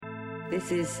This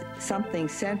is something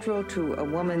central to a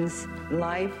woman's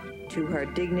life, to her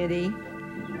dignity.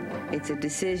 It's a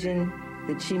decision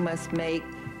that she must make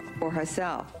for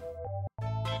herself.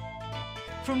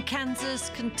 From Kansas,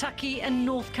 Kentucky, and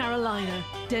North Carolina,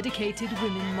 dedicated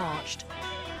women marched.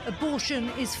 Abortion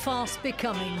is fast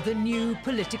becoming the new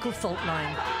political fault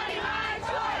line.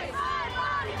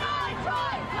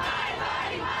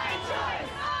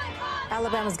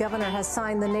 Alabama's governor has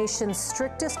signed the nation's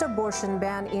strictest abortion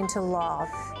ban into law.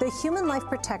 The Human Life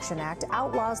Protection Act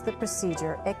outlaws the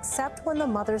procedure except when the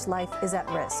mother's life is at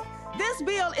risk. This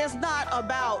bill is not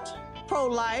about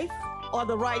pro-life or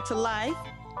the right to life.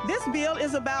 This bill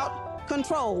is about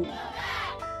control. We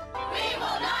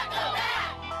will not go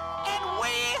back. And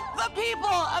we, the people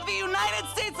of the United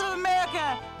States of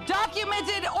America,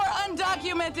 documented or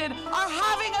undocumented, are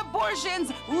having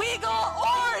abortions, legal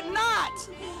or not.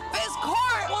 This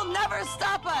court will never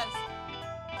stop us.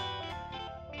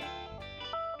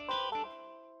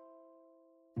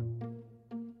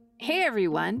 Hey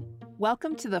everyone,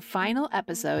 welcome to the final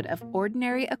episode of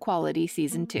Ordinary Equality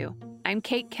Season 2. I'm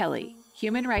Kate Kelly,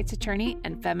 human rights attorney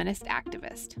and feminist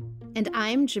activist. And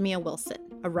I'm Jamia Wilson,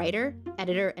 a writer,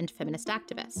 editor, and feminist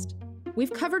activist.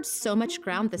 We've covered so much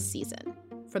ground this season,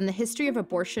 from the history of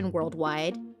abortion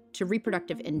worldwide, to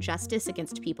reproductive injustice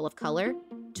against people of color,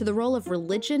 to the role of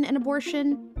religion in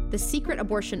abortion, the secret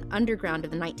abortion underground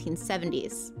of the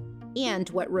 1970s, and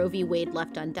what Roe v. Wade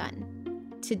left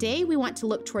undone. Today, we want to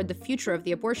look toward the future of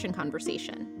the abortion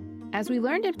conversation. As we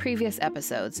learned in previous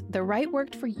episodes, the right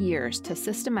worked for years to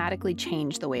systematically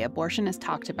change the way abortion is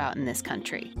talked about in this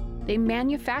country. They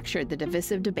manufactured the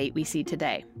divisive debate we see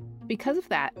today. Because of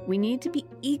that, we need to be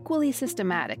equally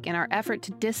systematic in our effort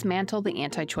to dismantle the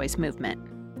anti-choice movement.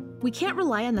 We can't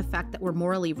rely on the fact that we're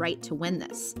morally right to win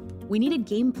this. We need a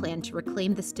game plan to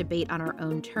reclaim this debate on our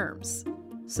own terms.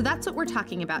 So that's what we're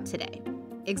talking about today.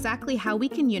 Exactly how we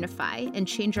can unify and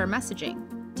change our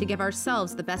messaging to give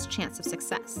ourselves the best chance of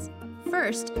success.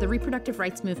 First, the reproductive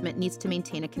rights movement needs to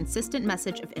maintain a consistent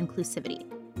message of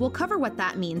inclusivity. We'll cover what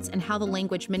that means and how the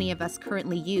language many of us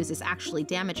currently use is actually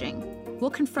damaging.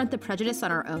 We'll confront the prejudice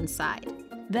on our own side.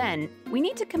 Then, we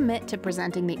need to commit to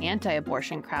presenting the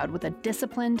anti-abortion crowd with a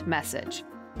disciplined message.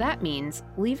 That means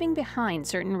leaving behind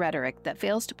certain rhetoric that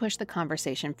fails to push the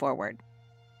conversation forward.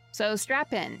 So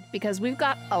strap in, because we've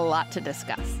got a lot to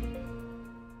discuss.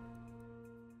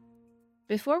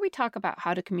 Before we talk about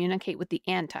how to communicate with the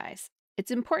antis,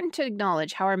 it's important to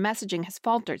acknowledge how our messaging has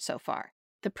faltered so far.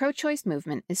 The pro-choice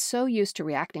movement is so used to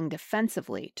reacting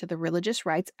defensively to the religious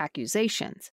rights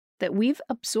accusations that we've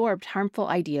absorbed harmful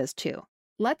ideas too.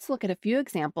 Let's look at a few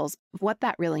examples of what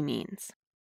that really means.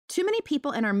 Too many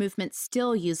people in our movement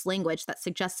still use language that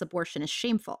suggests abortion is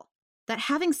shameful, that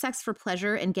having sex for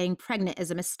pleasure and getting pregnant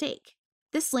is a mistake.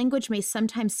 This language may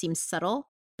sometimes seem subtle,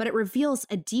 but it reveals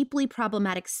a deeply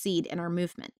problematic seed in our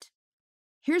movement.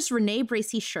 Here's Renee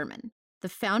Bracey Sherman, the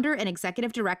founder and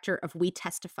executive director of We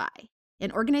Testify,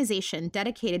 an organization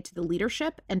dedicated to the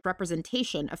leadership and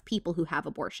representation of people who have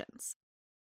abortions.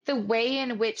 The way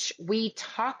in which we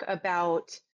talk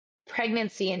about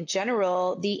pregnancy in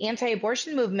general, the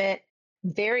anti-abortion movement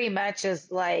very much is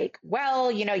like,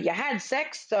 well, you had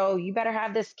sex, so you better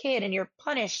have this kid and you're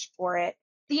punished for it.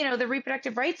 The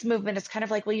reproductive rights movement is kind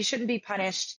of like, well, you shouldn't be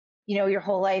punished, your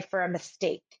whole life for a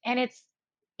mistake. And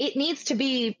it needs to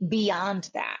be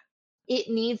beyond that. It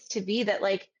needs to be that,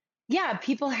 like, yeah,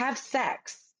 people have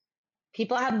sex.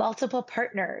 People have multiple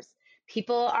partners.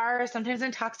 People are sometimes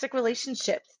in toxic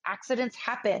relationships. Accidents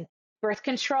happen. Birth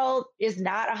control is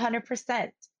not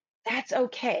 100%. That's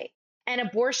okay. And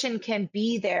abortion can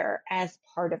be there as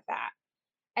part of that.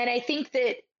 And I think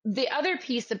that the other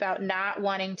piece about not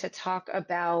wanting to talk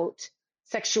about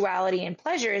sexuality and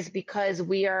pleasure is because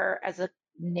we are, as a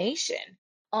nation,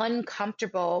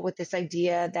 uncomfortable with this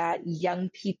idea that young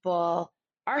people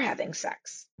are having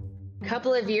sex. A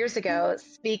couple of years ago,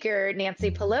 Speaker Nancy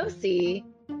Pelosi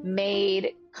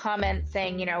made comments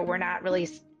saying, we're not really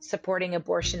supporting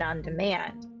abortion on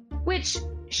demand, which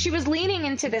she was leaning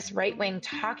into this right-wing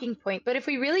talking point. But if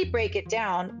we really break it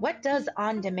down, what does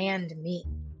on demand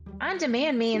mean? On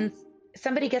demand means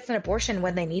somebody gets an abortion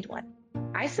when they need one.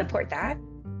 I support that.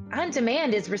 On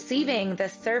demand is receiving the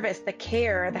service, the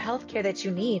care, the health care that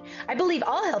you need. I believe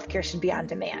all health care should be on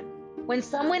demand. When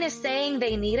someone is saying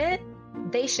they need it,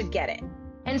 they should get it.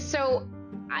 And so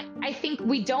I think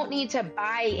we don't need to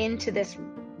buy into this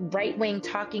right-wing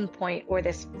talking point or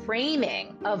this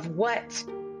framing of what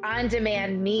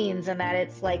on-demand means, and that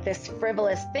it's like this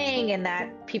frivolous thing and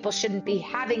that people shouldn't be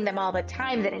having them all the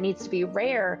time, that it needs to be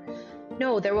rare.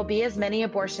 No, there will be as many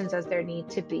abortions as there need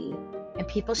to be, and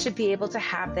people should be able to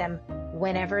have them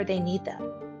whenever they need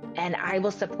them. And I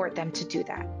will support them to do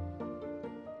that.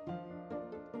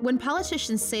 When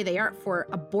politicians say they aren't for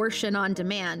abortion on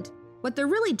demand, what they're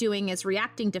really doing is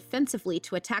reacting defensively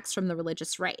to attacks from the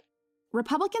religious right.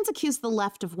 Republicans accuse the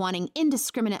left of wanting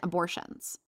indiscriminate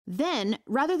abortions. Then,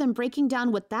 rather than breaking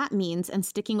down what that means and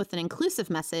sticking with an inclusive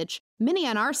message, many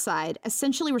on our side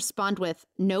essentially respond with,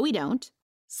 "No, we don't."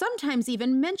 Sometimes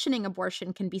even mentioning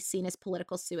abortion can be seen as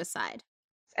political suicide.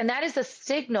 And that is a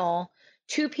signal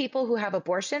to people who have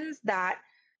abortions that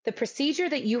the procedure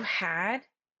that you had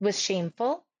was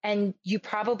shameful and you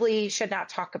probably should not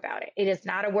talk about it. It is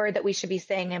not a word that we should be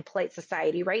saying in polite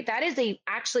society, right? That is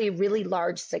actually a really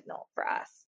large signal for us.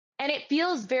 And it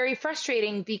feels very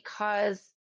frustrating because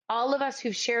all of us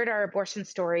who've shared our abortion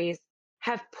stories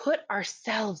have put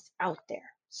ourselves out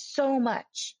there so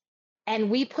much. And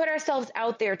we put ourselves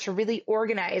out there to really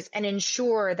organize and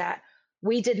ensure that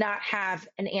we did not have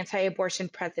an anti-abortion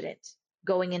president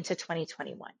going into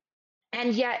 2021.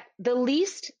 And yet the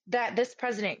least that this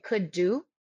president could do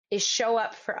is show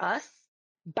up for us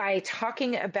by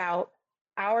talking about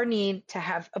our need to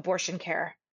have abortion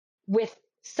care with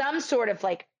some sort of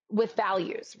with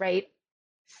values, right?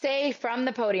 Say from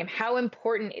the podium how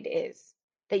important it is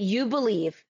that you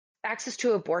believe access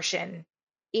to abortion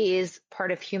is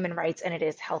part of human rights and it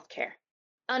is healthcare.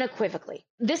 Unequivocally.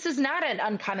 This is not an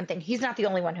uncommon thing. He's not the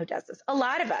only one who does this. A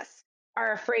lot of us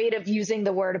are afraid of using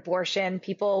the word abortion.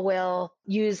 People will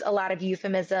use a lot of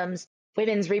euphemisms,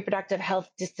 women's reproductive health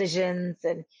decisions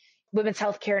and women's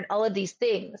health care and all of these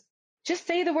things. Just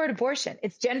say the word abortion.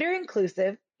 It's gender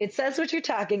inclusive. It says what you're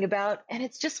talking about, and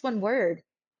it's just one word.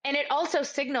 And it also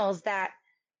signals that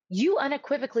you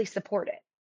unequivocally support it.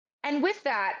 And with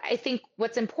that, I think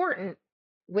what's important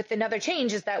with another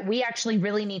change is that we actually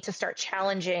really need to start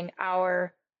challenging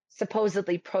our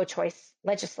supposedly pro-choice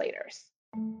legislators.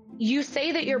 You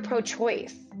say that you're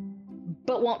pro-choice,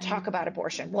 but won't talk about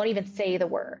abortion, won't even say the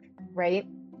word, right?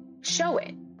 Show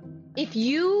it. If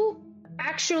you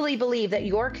actually believe that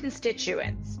your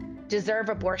constituents deserve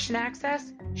abortion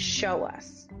access, show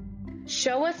us.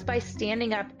 Show us by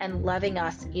standing up and loving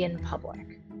us in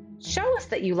public. Show us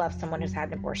that you love someone who's had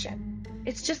an abortion.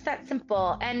 It's just that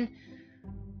simple. And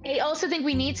I also think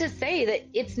we need to say that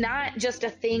it's not just a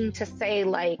thing to say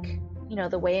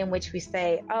the way in which we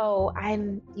say, oh,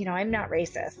 I'm not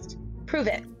racist. Prove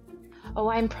it. Oh,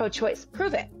 I'm pro-choice.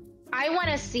 Prove it. I want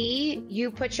to see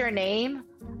you put your name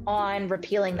on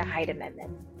repealing the Hyde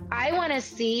Amendment. I want to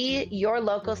see your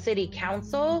local city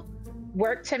council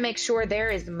work to make sure there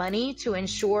is money to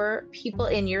ensure people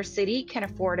in your city can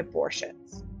afford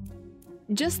abortions.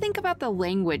 Just think about the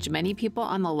language many people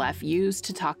on the left use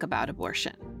to talk about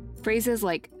abortion. Phrases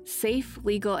like safe,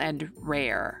 legal, and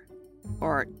rare,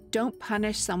 or don't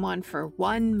punish someone for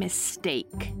one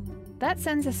mistake. That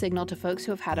sends a signal to folks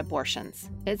who have had abortions.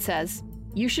 It says,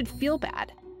 you should feel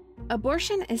bad.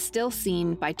 Abortion is still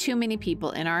seen by too many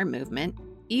people in our movement,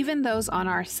 even those on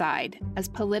our side, as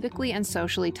politically and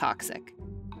socially toxic.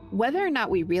 Whether or not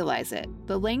we realize it,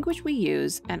 the language we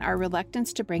use and our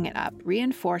reluctance to bring it up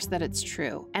reinforce that it's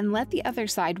true and let the other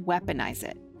side weaponize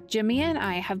it. Jamia and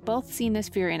I have both seen this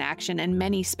fear in action in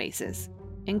many spaces,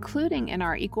 including in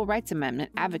our Equal Rights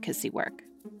Amendment advocacy work.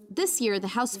 This year, the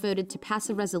House voted to pass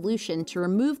a resolution to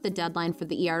remove the deadline for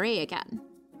the ERA again.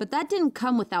 But that didn't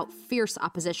come without fierce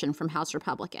opposition from House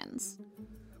Republicans.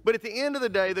 But at the end of the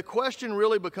day, the question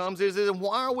really becomes is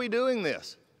why are we doing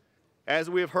this? As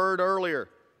we have heard earlier,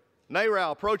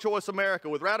 NARAL, Pro-Choice America,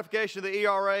 with ratification of the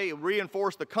ERA,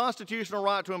 reinforced the constitutional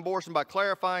right to abortion by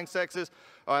clarifying sexes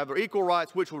their equal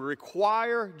rights, which would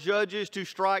require judges to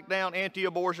strike down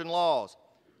anti-abortion laws.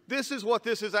 This is what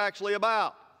this is actually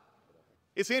about.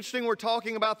 It's interesting we're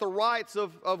talking about the rights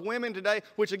of women today,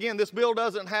 which again, this bill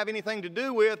doesn't have anything to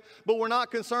do with, but we're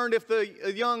not concerned if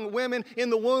the young women in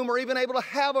the womb are even able to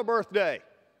have a birthday.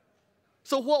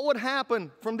 So what would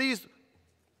happen from these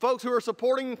folks who are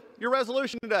supporting your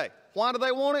resolution today? Why do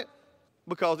they want it?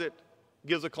 Because it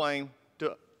gives a claim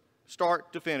to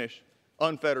start to finish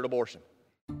unfettered abortion.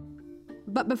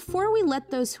 But before we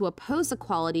let those who oppose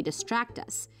equality distract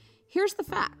us, here's the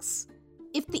facts.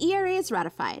 If the ERA is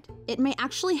ratified, it may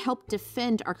actually help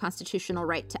defend our constitutional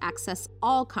right to access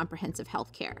all comprehensive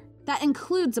health care. That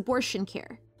includes abortion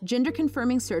care,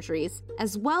 gender-confirming surgeries,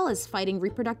 as well as fighting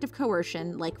reproductive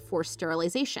coercion like forced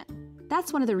sterilization.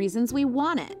 That's one of the reasons we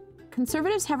want it.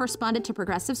 Conservatives have responded to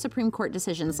progressive Supreme Court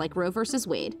decisions like Roe v.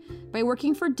 Wade by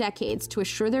working for decades to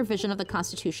assure their vision of the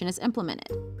Constitution is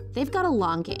implemented. They've got a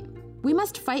long game. We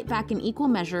must fight back in equal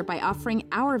measure by offering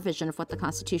our vision of what the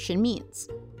Constitution means.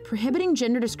 Prohibiting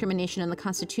gender discrimination in the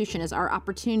Constitution is our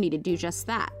opportunity to do just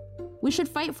that. We should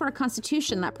fight for a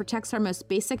constitution that protects our most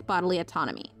basic bodily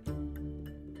autonomy.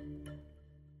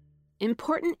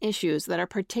 Important issues that are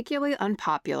particularly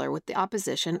unpopular with the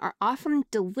opposition are often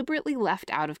deliberately left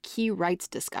out of key rights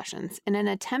discussions in an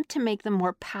attempt to make them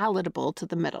more palatable to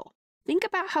the middle. Think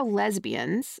about how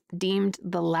lesbians, deemed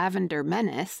the Lavender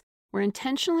Menace, were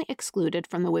intentionally excluded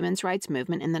from the women's rights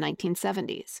movement in the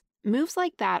 1970s. Moves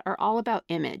like that are all about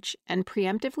image and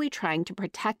preemptively trying to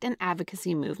protect an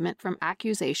advocacy movement from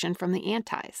accusation from the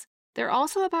antis. They're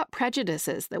also about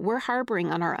prejudices that we're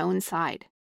harboring on our own side.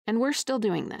 And we're still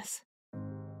doing this.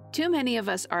 Too many of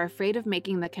us are afraid of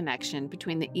making the connection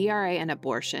between the ERA and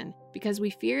abortion because we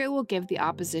fear it will give the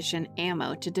opposition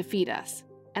ammo to defeat us.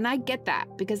 And I get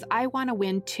that because I want to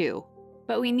win too.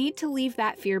 But we need to leave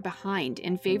that fear behind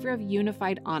in favor of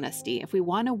unified honesty if we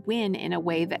want to win in a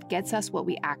way that gets us what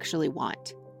we actually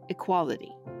want: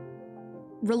 equality.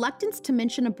 Reluctance to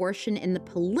mention abortion in the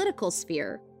political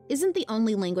sphere isn't the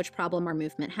only language problem our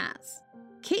movement has.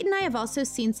 Kate and I have also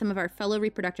seen some of our fellow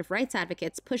reproductive rights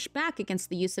advocates push back against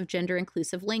the use of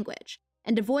gender-inclusive language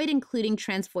and avoid including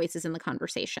trans voices in the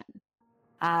conversation.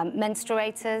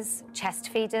 Menstruators, chest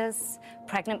feeders,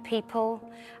 pregnant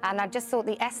people, and I just thought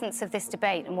the essence of this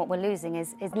debate and what we're losing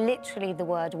is literally the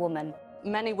word woman.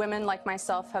 Many women like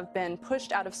myself have been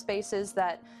pushed out of spaces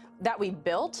that we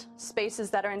built,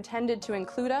 spaces that are intended to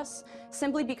include us,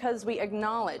 simply because we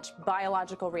acknowledge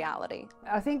biological reality.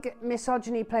 I think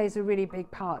misogyny plays a really big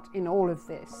part in all of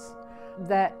this,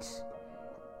 that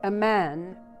a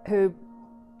man who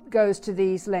goes to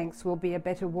these lengths will be a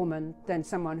better woman than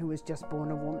someone who was just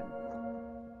born a woman.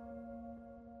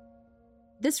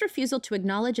 This refusal to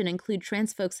acknowledge and include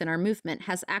trans folks in our movement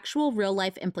has actual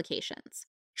real-life implications.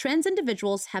 Trans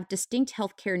individuals have distinct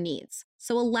healthcare needs,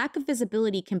 so a lack of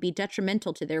visibility can be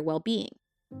detrimental to their well-being.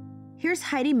 Here's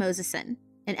Heidi Moseson,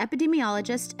 an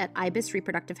epidemiologist at IBIS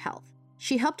Reproductive Health.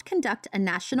 She helped conduct a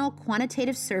national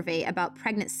quantitative survey about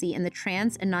pregnancy in the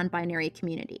trans and non-binary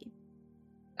community.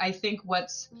 I think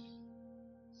what's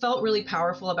felt really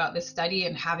powerful about this study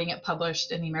and having it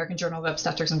published in the American Journal of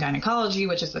Obstetrics and Gynecology,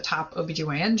 which is the top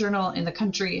OBGYN journal in the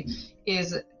country,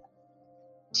 is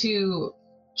to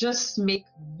just make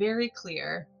very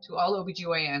clear to all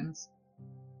OBGYNs,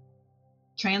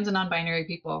 trans and non-binary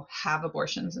people have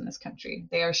abortions in this country.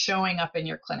 They are showing up in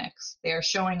your clinics. They are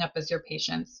showing up as your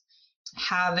patients.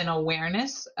 Have an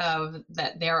awareness of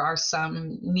that there are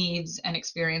some needs and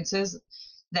experiences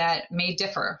that may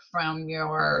differ from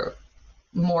your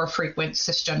more frequent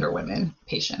cisgender women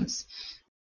patients.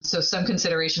 So some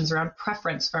considerations around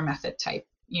preference for method type.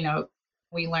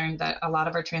 We learned that a lot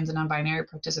of our trans and non-binary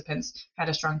participants had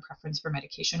a strong preference for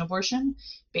medication abortion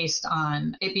based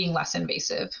on it being less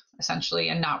invasive, essentially,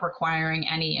 and not requiring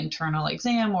any internal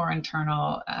exam or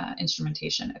internal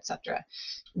instrumentation, et cetera,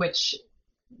 which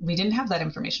we didn't have that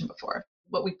information before.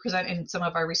 What we present in some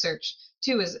of our research,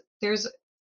 too, is there's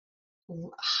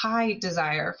high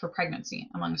desire for pregnancy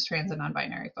amongst trans and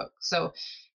non-binary folks. So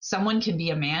someone can be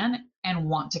a man and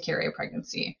want to carry a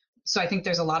pregnancy. So I think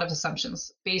there's a lot of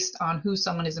assumptions based on who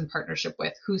someone is in partnership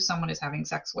with, who someone is having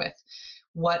sex with,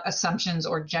 what assumptions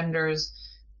or genders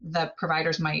the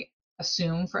providers might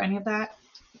assume for any of that.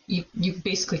 You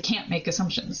basically can't make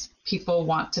assumptions. People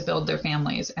want to build their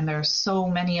families, and there are so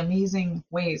many amazing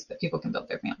ways that people can build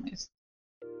their families.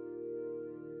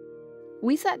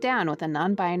 We sat down with a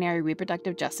non-binary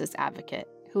reproductive justice advocate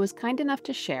who was kind enough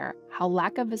to share how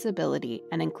lack of visibility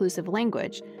and inclusive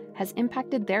language has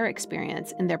impacted their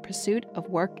experience in their pursuit of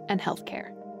work and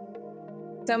healthcare.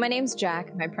 So my name's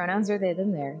Jack. My pronouns are they,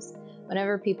 them, theirs.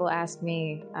 Whenever people ask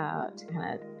me to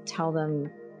kind of tell them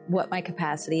what my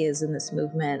capacity is in this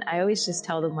movement, I always just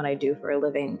tell them what I do for a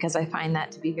living because I find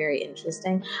that to be very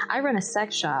interesting. I run a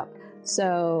sex shop,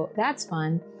 so that's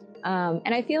fun.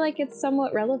 And I feel like it's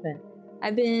somewhat relevant. I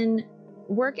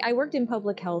worked in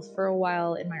public health for a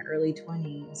while in my early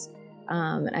 20s,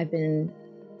 and I've been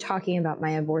talking about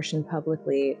my abortion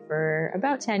publicly for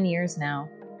about 10 years now.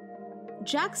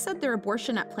 Jack said their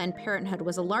abortion at Planned Parenthood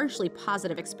was a largely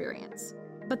positive experience,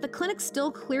 but the clinic still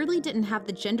clearly didn't have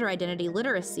the gender identity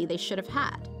literacy they should have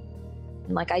had.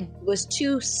 I was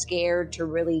too scared to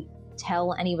really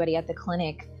tell anybody at the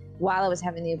clinic while I was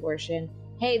having the abortion,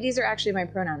 hey, these are actually my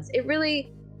pronouns.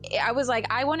 I was like,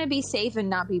 I want to be safe and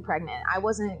not be pregnant. I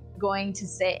wasn't going to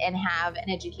sit and have an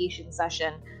education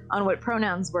session on what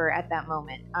pronouns were at that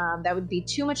moment. That would be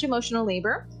too much emotional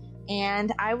labor.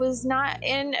 And I was not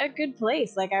in a good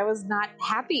place. I was not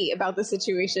happy about the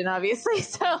situation, obviously.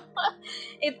 So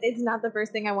it's not the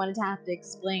first thing I wanted to have to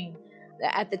explain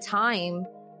at the time,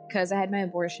 because I had my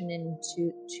abortion in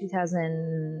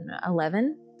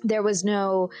 2011. There was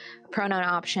no pronoun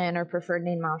option or preferred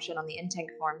name option on the intake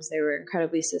forms. They were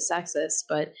incredibly sexist,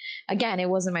 but again, it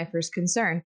wasn't my first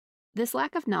concern. This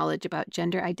lack of knowledge about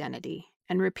gender identity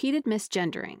and repeated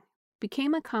misgendering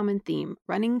became a common theme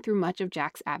running through much of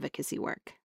Jack's advocacy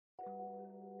work.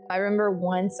 I remember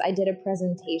once I did a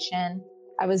presentation,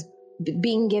 I was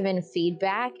being given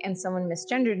feedback and someone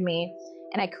misgendered me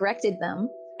and I corrected them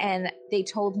and they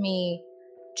told me,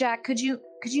 Jack, could you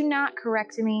not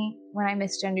correct me when I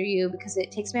misgender you because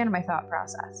it takes me out of my thought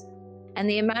process. And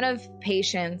the amount of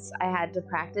patience I had to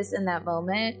practice in that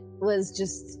moment was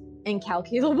just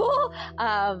incalculable.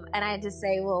 And I had to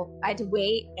say, I had to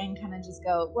wait and kind of just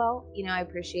go, I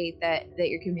appreciate that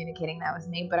you're communicating that with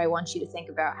me, but I want you to think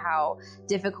about how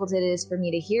difficult it is for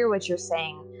me to hear what you're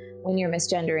saying when you're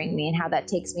misgendering me and how that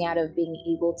takes me out of being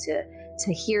able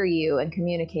to hear you and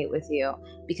communicate with you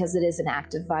because it is an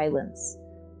act of violence.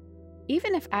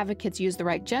 Even if advocates use the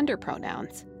right gender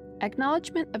pronouns,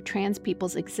 acknowledgement of trans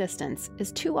people's existence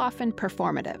is too often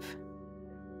performative.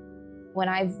 When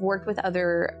I've worked with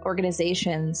other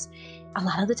organizations, a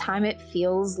lot of the time it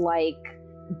feels like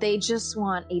they just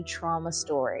want a trauma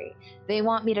story. They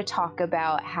want me to talk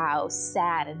about how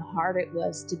sad and hard it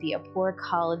was to be a poor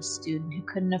college student who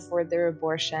couldn't afford their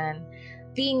abortion,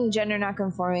 being gender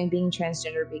nonconforming, being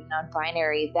transgender, being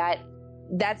non-binary.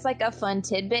 That's like a fun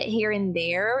tidbit here and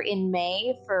there in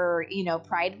May for,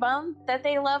 Pride Month that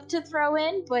they love to throw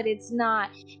in, but it's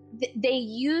not. They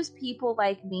use people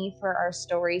like me for our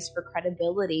stories for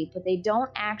credibility, but they don't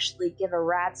actually give a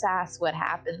rat's ass what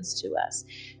happens to us.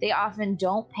 They often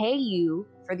don't pay you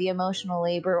for the emotional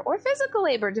labor or physical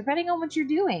labor, depending on what you're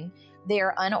doing. They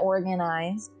are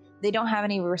unorganized. They don't have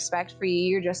any respect for you.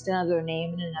 You're just another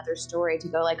name and another story to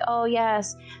go like, oh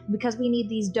yes, because we need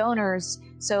these donors,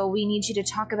 so we need you to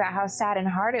talk about how sad and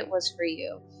hard it was for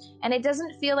you. And it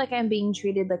doesn't feel like I'm being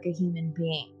treated like a human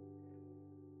being.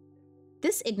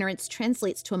 This ignorance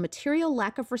translates to a material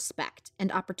lack of respect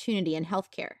and opportunity in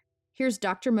healthcare. Here's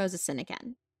Dr. Moseson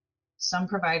again. Some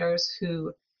providers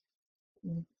who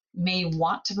may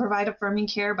want to provide affirming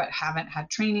care but haven't had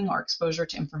training or exposure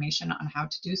to information on how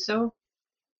to do so.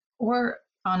 Or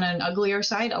on an uglier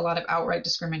side, a lot of outright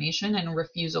discrimination and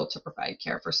refusal to provide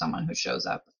care for someone who shows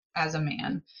up as a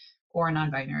man or a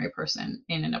non-binary person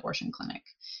in an abortion clinic.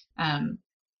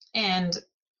 And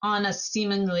on a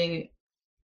seemingly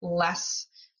less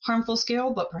harmful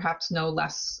scale, but perhaps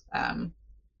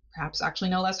actually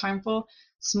no less harmful,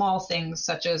 small things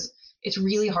such as it's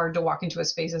really hard to walk into a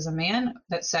space as a man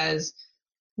that says,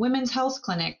 Women's Health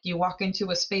Clinic, you walk into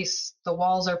a space, the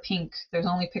walls are pink, there's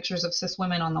only pictures of cis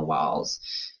women on the walls.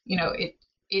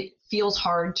 It feels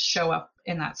hard to show up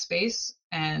in that space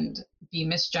and be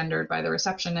misgendered by the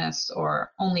receptionist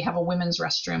or only have a women's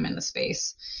restroom in the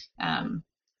space.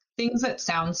 Things that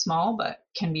sound small but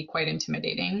can be quite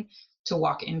intimidating to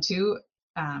walk into.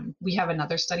 We have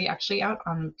another study actually out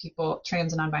on people,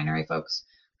 trans and non-binary folks,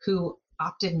 who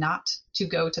opted not to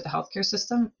go to the healthcare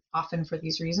system, often for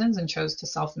these reasons, and chose to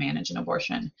self-manage an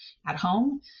abortion at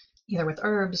home, either with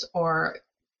herbs or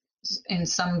in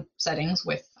some settings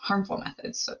with harmful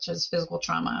methods, such as physical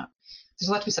trauma. There's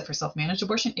a lot to be said for self-managed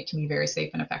abortion. It can be very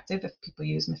safe and effective if people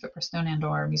use mifepristone and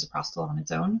or misoprostol on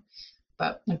its own.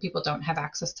 But when people don't have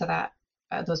access to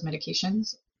those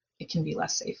medications, it can be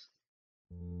less safe.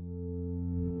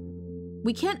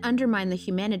 We can't undermine the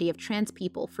humanity of trans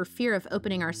people for fear of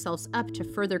opening ourselves up to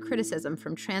further criticism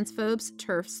from transphobes,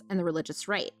 TERFs, and the religious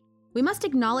right. We must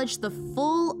acknowledge the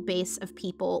full base of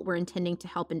people we're intending to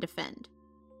help and defend.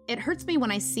 It hurts me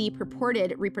when I see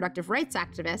purported reproductive rights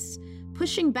activists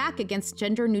pushing back against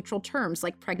gender-neutral terms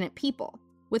like pregnant people,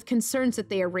 with concerns that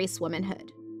they erase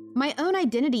womanhood. My own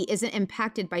identity isn't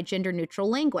impacted by gender-neutral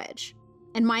language.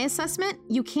 In my assessment,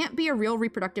 you can't be a real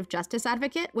reproductive justice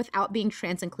advocate without being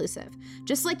trans-inclusive,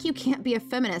 just like you can't be a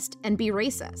feminist and be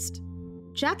racist.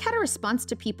 Jack had a response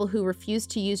to people who refused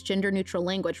to use gender-neutral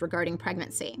language regarding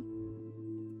pregnancy.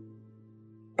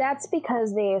 That's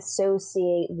because they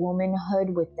associate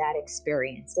womanhood with that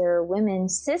experience. There are women,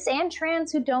 cis and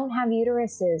trans, who don't have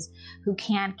uteruses, who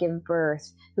can't give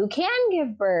birth, who can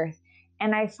give birth.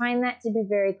 And I find that to be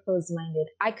very closed-minded.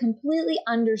 I completely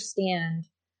understand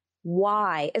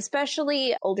why,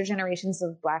 especially older generations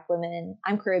of Black women.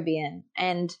 I'm Caribbean,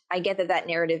 and I get that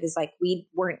narrative is like we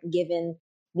weren't given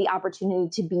the opportunity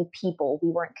to be people. We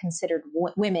weren't considered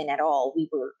women at all. We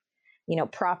were,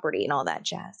 property and all that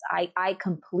jazz. I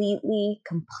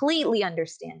completely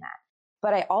understand that.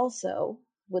 But I also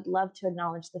would love to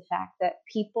acknowledge the fact that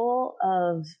people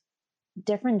of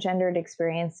different gendered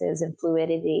experiences and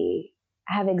fluidity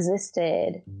have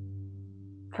existed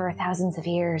for thousands of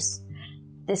years.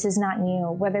 this is not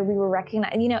new, whether we were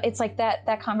recognized, it's like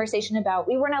that conversation about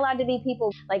we weren't allowed to be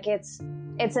people. Like it's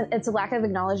a lack of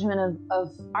acknowledgement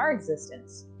of our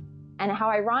existence, and how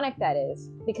ironic that is,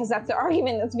 because that's the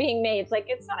argument that's being made. It's like,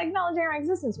 it's not acknowledging our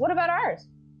existence. What about ours?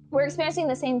 We're experiencing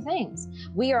the same things.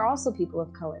 We are also people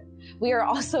of color. We are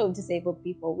also disabled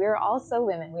people. We are also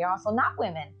women. We are also not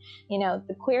women.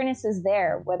 The queerness is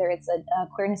there, whether it's a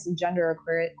queerness of gender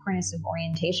or queerness of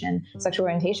orientation, sexual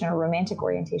orientation or romantic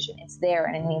orientation. It's there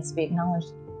and it needs to be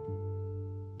acknowledged.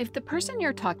 If the person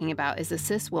you're talking about is a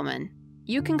cis woman,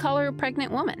 you can call her a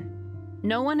pregnant woman.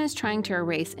 No one is trying to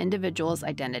erase individuals'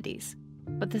 identities.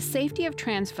 But the safety of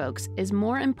trans folks is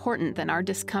more important than our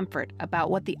discomfort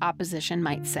about what the opposition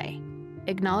might say.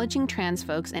 Acknowledging trans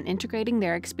folks and integrating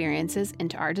their experiences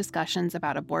into our discussions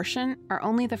about abortion are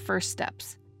only the first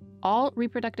steps. All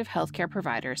reproductive health care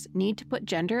providers need to put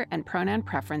gender and pronoun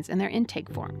preference in their intake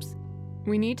forms.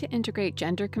 We need to integrate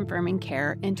gender-confirming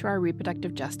care into our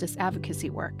reproductive justice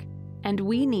advocacy work. And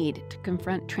we need to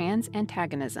confront trans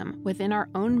antagonism within our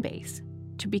own base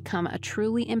to become a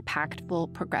truly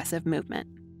impactful progressive movement.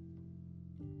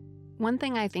 One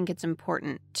thing I think it's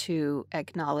important to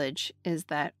acknowledge is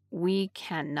that we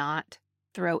cannot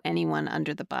throw anyone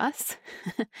under the bus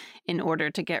in order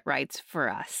to get rights for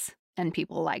us and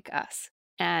people like us.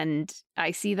 And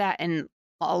I see that in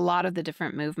a lot of the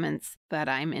different movements that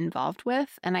I'm involved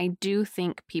with, and I do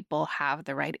think people have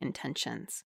the right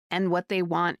intentions. And what they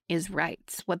want is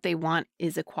rights. What they want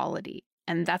is equality.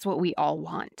 And that's what we all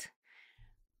want.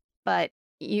 But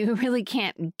you really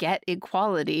can't get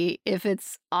equality if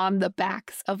it's on the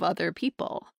backs of other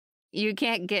people. You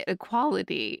can't get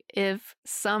equality if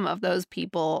some of those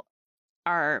people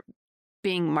are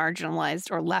being marginalized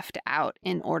or left out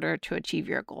in order to achieve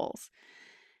your goals.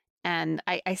 And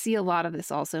I see a lot of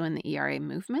this also in the ERA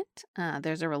movement.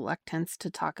 There's a reluctance to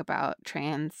talk about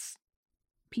trans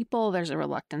people. There's a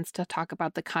reluctance to talk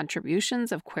about the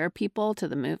contributions of queer people to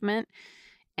the movement.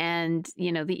 And,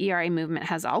 the ERA movement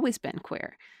has always been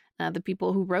queer. The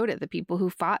people who wrote it, the people who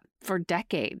fought for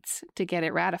decades to get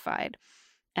it ratified.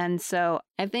 And so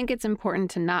I think it's important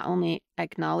to not only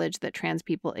acknowledge that trans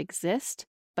people exist,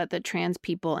 but that trans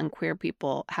people and queer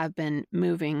people have been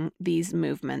moving these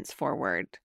movements forward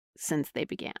since they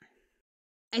began.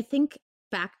 I think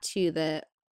back to the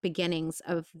beginnings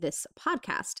of this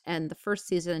podcast and the first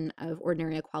season of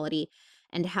Ordinary Equality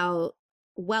and how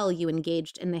well you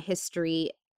engaged in the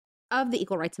history of the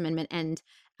Equal Rights Amendment and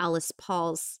Alice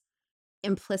Paul's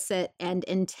implicit and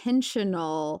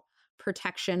intentional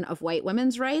protection of white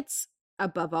women's rights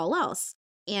above all else.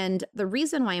 And the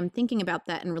reason why I'm thinking about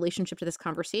that in relationship to this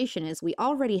conversation is we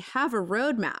already have a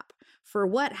roadmap for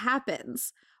what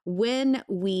happens when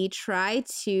we try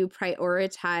to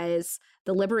prioritize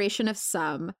the liberation of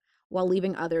some while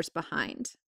leaving others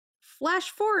behind. Flash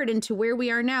forward into where we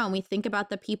are now, and we think about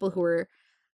the people who are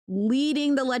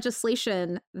leading the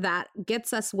legislation that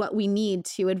gets us what we need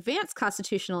to advance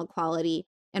constitutional equality.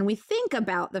 And we think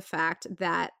about the fact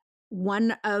that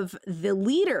one of the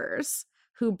leaders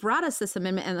who brought us this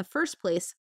amendment in the first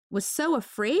place was so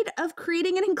afraid of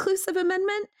creating an inclusive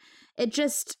amendment. It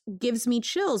just gives me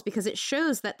chills because it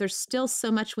shows that there's still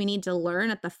so much we need to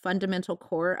learn at the fundamental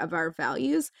core of our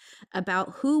values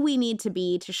about who we need to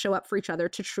be to show up for each other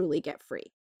to truly get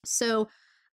free. So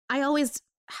I always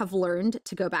have learned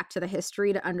to go back to the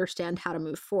history to understand how to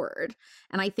move forward.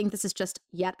 And I think this is just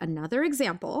yet another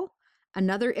example,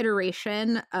 another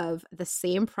iteration of the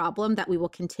same problem that we will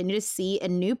continue to see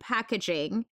in new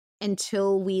packaging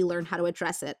until we learn how to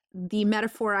address it. The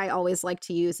metaphor I always like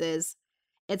to use is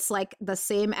it's like the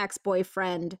same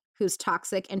ex-boyfriend who's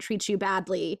toxic and treats you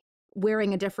badly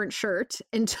wearing a different shirt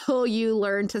until you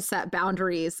learn to set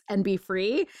boundaries and be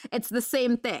free. It's the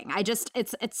same thing.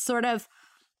 It's sort of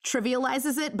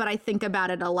trivializes it, but I think about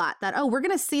it a lot that, we're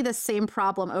going to see the same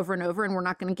problem over and over, and we're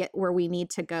not going to get where we need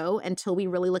to go until we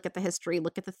really look at the history,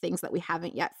 look at the things that we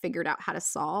haven't yet figured out how to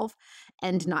solve,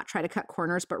 and not try to cut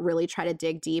corners, but really try to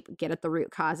dig deep, get at the root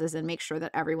causes, and make sure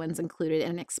that everyone's included in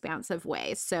an expansive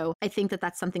way. So I think that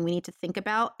that's something we need to think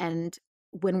about. And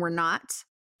when we're not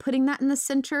putting that in the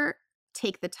center,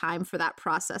 take the time for that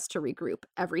process to regroup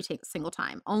every single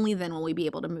time. Only then will we be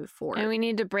able to move forward. And we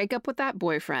need to break up with that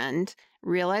boyfriend,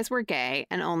 realize we're gay,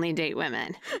 and only date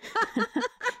women.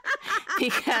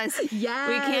 Because we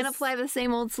can't apply the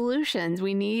same old solutions.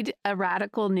 We need a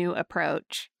radical new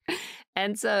approach.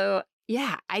 And so,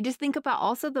 Yeah, I just think about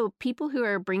also the people who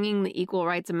are bringing the Equal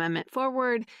Rights Amendment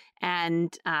forward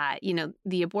and,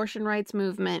 the abortion rights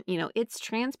movement. It's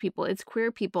trans people, it's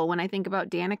queer people. When I think about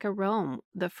Danica Roem,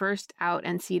 the first out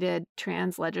and seated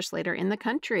trans legislator in the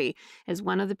country, is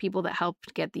one of the people that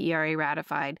helped get the ERA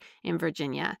ratified in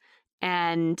Virginia.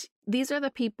 And these are the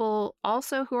people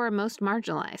also who are most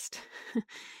marginalized.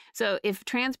 So if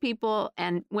trans people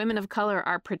and women of color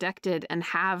are protected and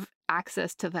have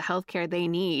access to the healthcare they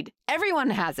need, everyone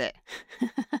has it.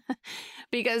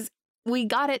 Because we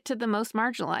got it to the most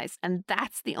marginalized. And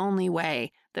that's the only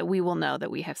way that we will know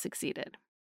that we have succeeded.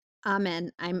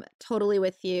 Amen. I'm totally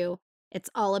with you. It's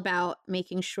all about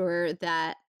making sure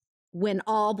that when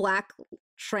all Black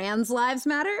trans lives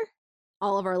matter,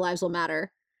 all of our lives will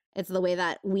matter. It's the way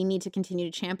that we need to continue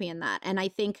to champion that. And I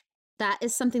think that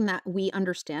is something that we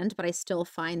understand, but I still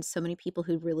find so many people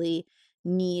who really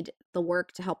need the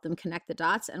work to help them connect the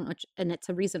dots. And it's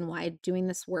a reason why doing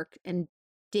this work and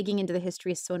digging into the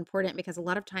history is so important, because a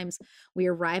lot of times we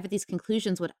arrive at these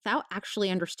conclusions without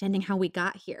actually understanding how we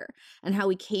got here and how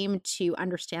we came to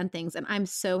understand things. And I'm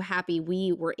so happy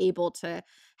we were able to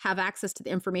have access to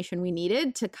the information we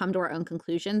needed to come to our own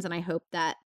conclusions. And I hope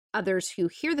that others who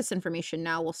hear this information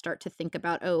now will start to think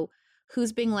about,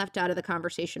 who's being left out of the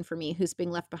conversation for me? Who's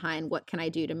being left behind? What can I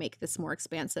do to make this more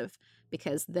expansive?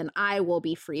 Because then I will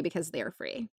be free because they're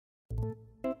free.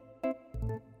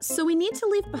 So we need to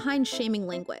leave behind shaming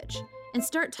language and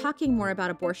start talking more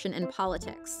about abortion and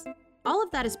politics. All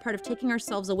of that is part of taking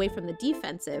ourselves away from the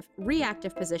defensive,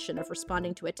 reactive position of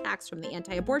responding to attacks from the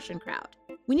anti-abortion crowd.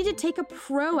 We need to take a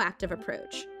proactive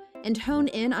approach and hone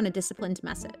in on a disciplined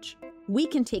message. We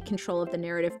can take control of the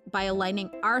narrative by aligning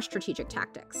our strategic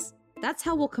tactics. That's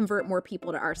how we'll convert more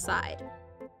people to our side.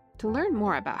 To learn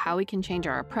more about how we can change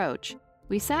our approach,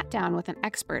 we sat down with an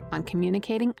expert on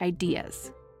communicating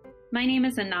ideas. My name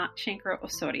is Anat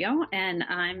Shankar-Osorio, and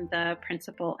I'm the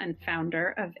principal and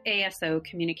founder of ASO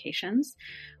Communications.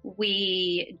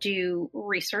 We do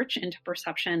research into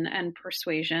perception and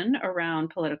persuasion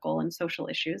around political and social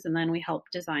issues, and then we help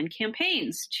design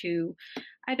campaigns to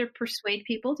either persuade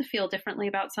people to feel differently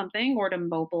about something or to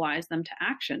mobilize them to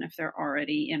action if they're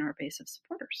already in our base of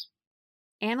supporters.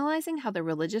 Analyzing how the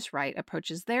religious right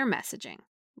approaches their messaging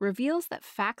reveals that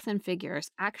facts and figures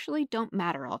actually don't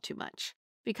matter all too much.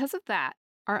 Because of that,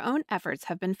 our own efforts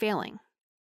have been failing.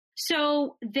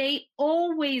 So they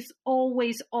always,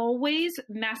 always, always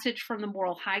message from the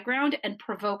moral high ground and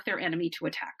provoke their enemy to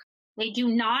attack. They do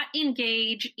not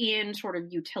engage in sort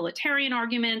of utilitarian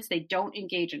arguments. They don't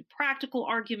engage in practical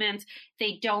arguments.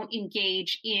 They don't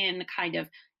engage in kind of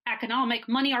economic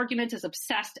money arguments, as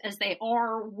obsessed as they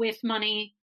are with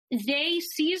money. They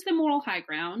seize the moral high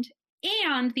ground.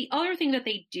 And the other thing that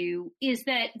they do is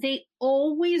that they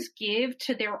always give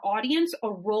to their audience a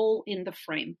role in the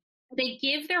frame. They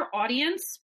give their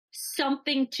audience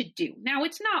something to do. Now,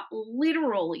 it's not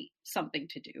literally something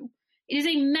to do. It is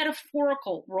a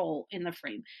metaphorical role in the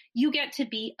frame. You get to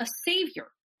be a savior.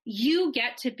 You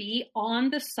get to be on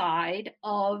the side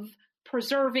of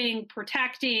preserving,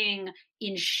 protecting,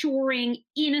 ensuring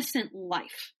innocent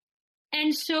life.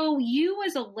 And so you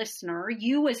as a listener,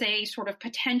 you as a sort of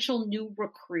potential new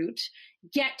recruit,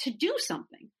 get to do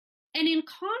something. And in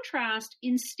contrast,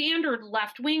 in standard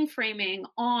left-wing framing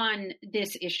on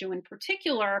this issue in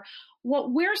particular,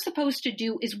 what we're supposed to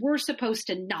do is we're supposed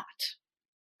to not.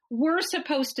 We're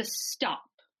supposed to stop.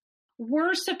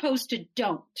 We're supposed to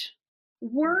don't.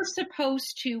 We're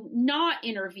supposed to not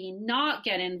intervene, not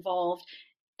get involved,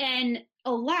 and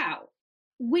allow,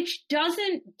 which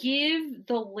doesn't give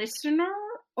the listener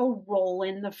a role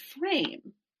in the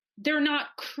frame. They're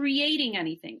not creating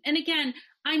anything. And again,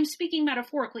 I'm speaking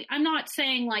metaphorically. I'm not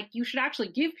saying like you should actually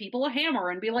give people a hammer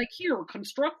and be like, here,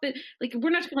 construct it. Like,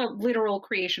 we're not talking about literal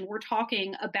creation. We're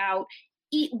talking about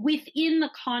within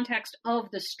the context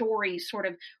of the story, sort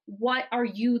of what are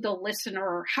you, the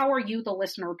listener? How are you, the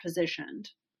listener,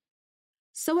 positioned?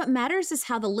 So what matters is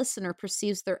how the listener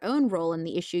perceives their own role in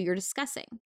the issue you're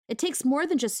discussing. It takes more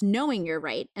than just knowing you're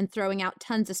right and throwing out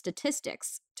tons of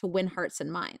statistics to win hearts and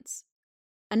minds.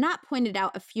 Anat pointed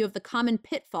out a few of the common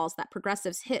pitfalls that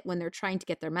progressives hit when they're trying to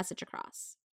get their message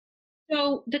across.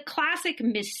 So the classic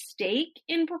mistake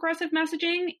in progressive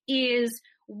messaging is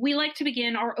we like to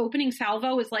begin our opening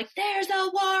salvo is like, there's a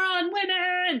war on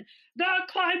women. The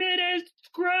climate is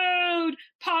screwed.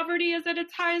 Poverty is at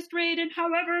its highest rate in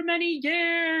however many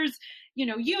years.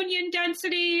 Union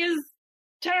density is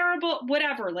terrible,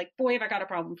 whatever, like, boy, have I got a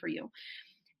problem for you.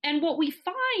 And what we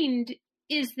find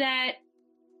is that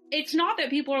it's not that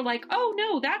people are like, oh,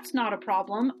 no, that's not a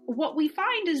problem. What we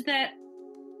find is that,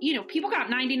 people got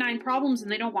 99 problems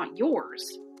and they don't want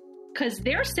yours. because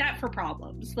they're set for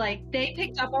problems. Like, they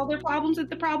picked up all their problems at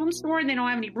the problem store and they don't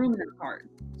have any room in their cart.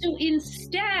 So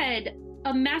instead,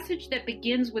 a message that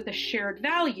begins with a shared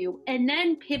value and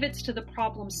then pivots to the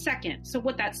problem second. So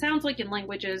what that sounds like in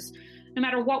language is, no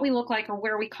matter what we look like or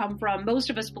where we come from, most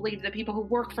of us believe that people who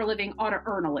work for a living ought to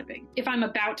earn a living. If I'm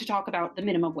about to talk about the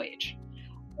minimum wage.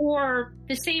 Or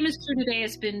the same is true today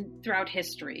has been throughout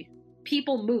history.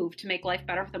 People move to make life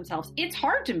better for themselves. It's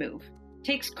hard to move. It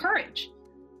takes courage.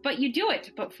 But you do it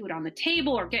to put food on the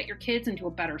table or get your kids into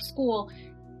a better school.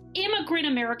 Immigrant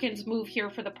Americans move here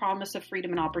for the promise of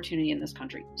freedom and opportunity in this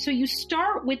country. So you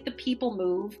start with the people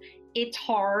move. It's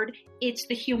hard. It's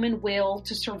the human will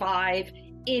to survive.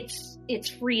 It's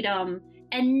freedom.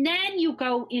 And then you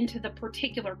go into the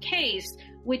particular case,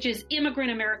 which is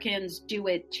immigrant Americans do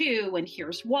it too, and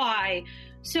here's why.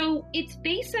 So it's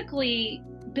basically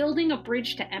building a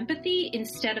bridge to empathy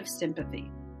instead of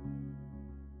sympathy.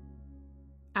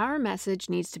 Our message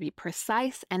needs to be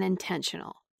precise and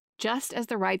intentional, just as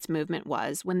the rights movement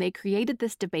was when they created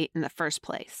this debate in the first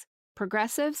place.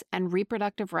 Progressives and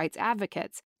reproductive rights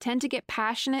advocates tend to get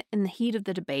passionate in the heat of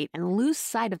the debate and lose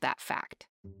sight of that fact.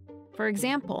 For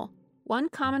example, one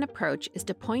common approach is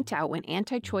to point out when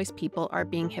anti-choice people are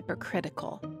being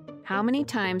hypocritical. How many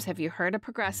times have you heard a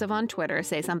progressive on Twitter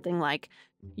say something like,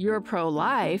 "You're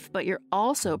pro-life, but you're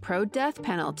also pro-death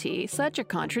penalty. Such a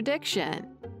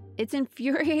contradiction." It's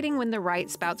infuriating when the right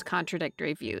spouts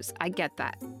contradictory views. I get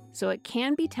that. So it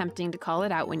can be tempting to call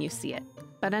it out when you see it.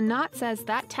 But Anat says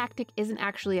that tactic isn't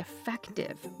actually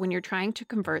effective when you're trying to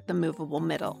convert the movable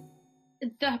middle.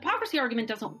 The hypocrisy argument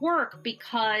doesn't work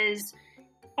because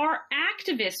our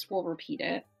activists will repeat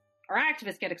it. Our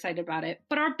activists get excited about it,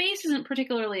 but our base isn't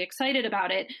particularly excited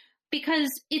about it because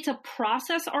it's a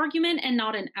process argument and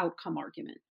not an outcome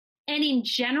argument. And in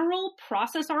general,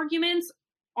 process arguments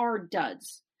are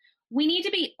duds. We need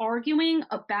to be arguing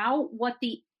about what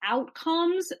the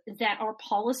outcomes that our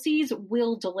policies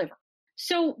will deliver.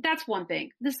 So that's one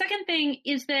thing. The second thing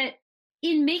is that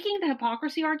in making the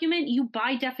hypocrisy argument, you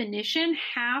by definition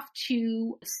have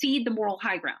to cede the moral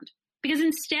high ground. Because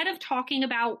instead of talking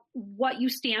about what you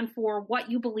stand for, what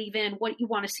you believe in, what you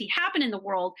want to see happen in the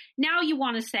world, now you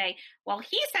want to say, well,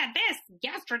 he said this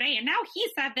yesterday and now he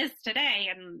said this today.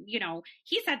 And,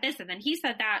 he said this and then he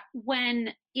said that,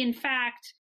 when in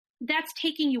fact, that's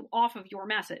taking you off of your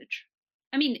message.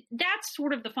 I mean, that's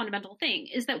sort of the fundamental thing,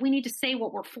 is that we need to say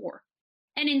what we're for.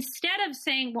 And instead of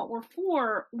saying what we're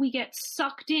for, we get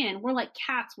sucked in. We're like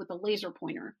cats with a laser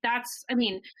pointer.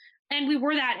 And we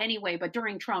were that anyway, but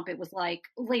during Trump, it was like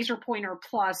laser pointer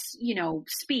plus,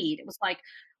 speed. It was like,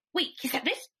 wait, he said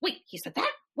this, wait, he said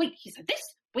that, wait, he said this,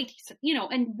 wait, he said,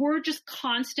 and we're just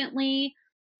constantly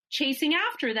chasing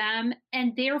after them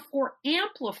and therefore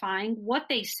amplifying what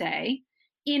they say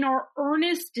in our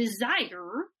earnest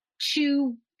desire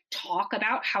to talk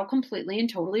about how completely and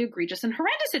totally egregious and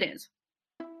horrendous it is.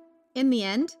 In the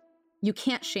end, you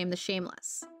can't shame the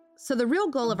shameless. So the real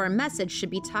goal of our message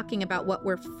should be talking about what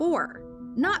we're for,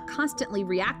 not constantly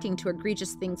reacting to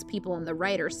egregious things people on the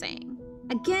right are saying.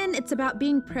 Again, it's about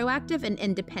being proactive and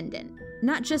independent,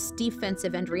 not just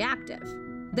defensive and reactive.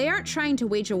 They aren't trying to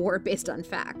wage a war based on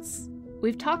facts.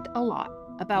 We've talked a lot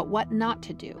about what not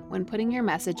to do when putting your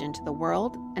message into the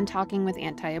world and talking with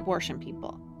anti-abortion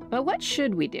people. But what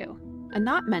should we do?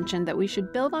 Anat mentioned that we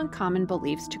should build on common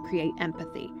beliefs to create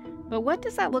empathy. But what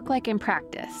does that look like in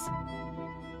practice?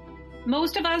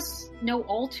 Most of us know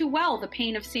all too well the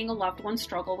pain of seeing a loved one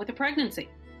struggle with a pregnancy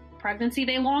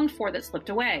they longed for that slipped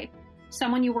away,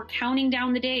 someone you were counting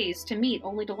down the days to meet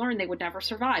only to learn they would never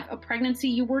survive, a pregnancy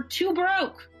you were too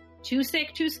broke, too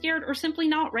sick, too scared, or simply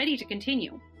not ready to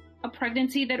continue, a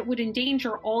pregnancy that would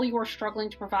endanger all you are struggling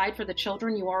to provide for the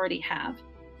children you already have.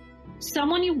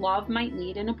 Someone you love might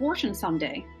need an abortion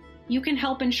someday. You can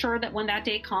help ensure that when that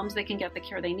day comes, they can get the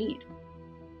care they need.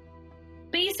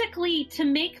 Basically, to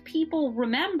make people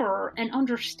remember and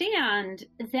understand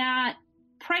that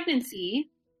pregnancy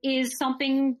is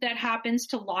something that happens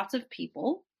to lots of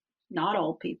people, not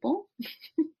all people,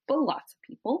 but lots of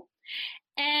people.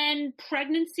 And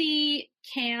pregnancy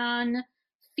can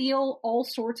feel all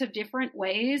sorts of different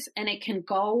ways, and it can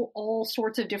go all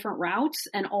sorts of different routes,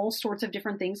 and all sorts of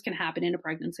different things can happen in a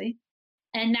pregnancy.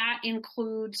 And that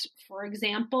includes, for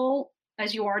example,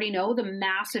 as you already know, the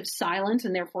massive silence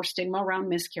and therefore stigma around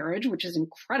miscarriage, which is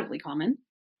incredibly common.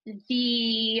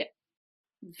 The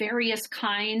various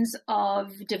kinds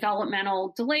of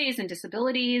developmental delays and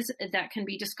disabilities that can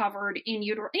be discovered in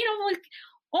utero.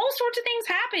 All sorts of things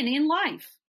happen in life,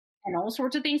 and all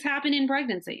sorts of things happen in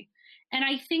pregnancy. And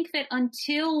I think that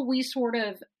until we sort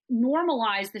of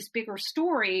normalize this bigger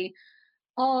story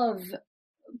of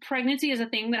pregnancy is a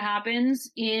thing that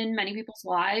happens in many people's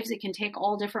lives. It can take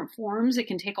all different forms. It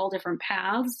can take all different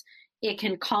paths. It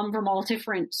can come from all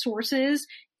different sources.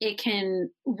 It can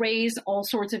raise all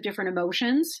sorts of different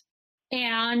emotions.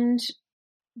 And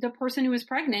the person who is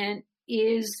pregnant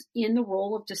is in the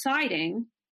role of deciding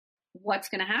what's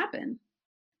going to happen.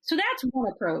 So that's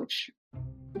one approach.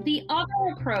 The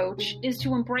other approach is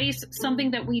to embrace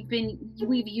something that we've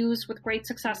used with great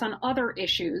success on other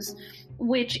issues,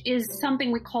 which is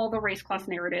something we call the race-class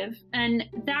narrative. And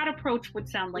that approach would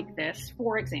sound like this.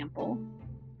 For example,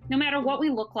 no matter what we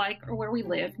look like or where we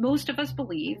live, most of us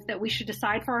believe that we should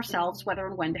decide for ourselves whether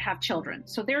and when to have children.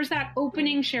 So there's that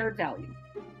opening shared value.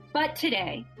 But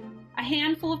today, a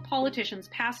handful of politicians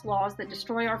pass laws that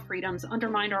destroy our freedoms,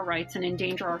 undermine our rights, and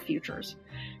endanger our futures.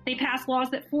 They pass laws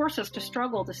that force us to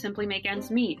struggle to simply make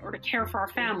ends meet or to care for our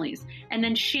families, and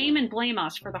then shame and blame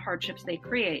us for the hardships they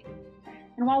create.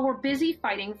 And while we're busy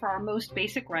fighting for our most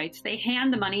basic rights, they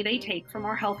hand the money they take from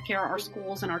our healthcare, our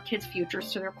schools, and our kids'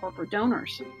 futures to their corporate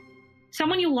donors.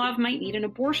 Someone you love might need an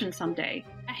abortion someday.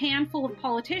 A handful of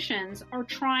politicians are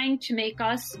trying to make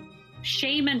us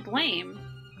shame and blame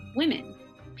women,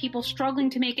 people struggling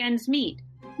to make ends meet,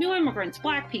 new immigrants,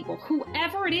 Black people,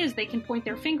 whoever it is they can point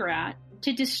their finger at,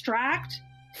 to distract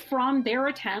from their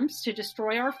attempts to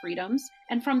destroy our freedoms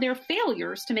and from their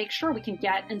failures to make sure we can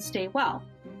get and stay well.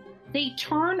 They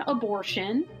turn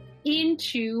abortion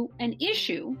into an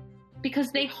issue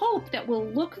because they hope that we'll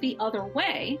look the other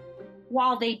way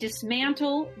while they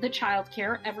dismantle the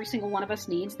childcare every single one of us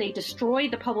needs. They destroy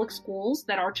the public schools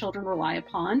that our children rely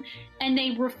upon, and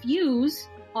they refuse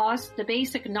us the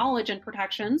basic knowledge and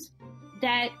protections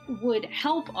that would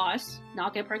help us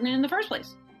not get pregnant in the first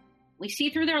place. We see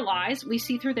through their lies, we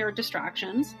see through their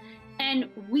distractions, and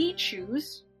we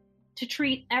choose to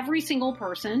treat every single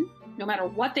person, no matter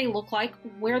what they look like,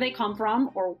 where they come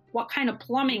from, or what kind of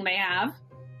plumbing they have,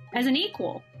 as an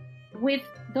equal, with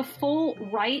the full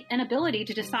right and ability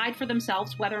to decide for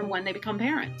themselves whether and when they become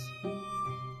parents.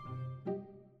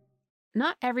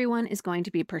 Not everyone is going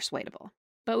to be persuadable,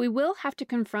 but we will have to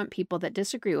confront people that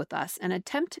disagree with us and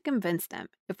attempt to convince them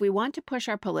if we want to push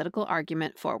our political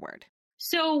argument forward.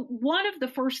 So one of the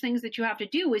first things that you have to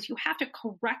do is you have to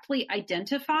correctly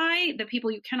identify the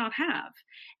people you cannot have.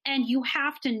 And you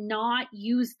have to not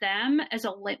use them as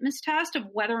a litmus test of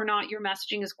whether or not your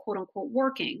messaging is quote unquote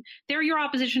working. They're your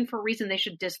opposition for a reason. They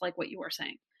should dislike what you are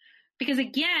saying. Because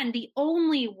again, the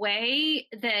only way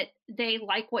that they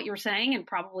like what you're saying, and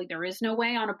probably there is no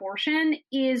way on abortion,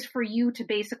 is for you to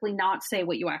basically not say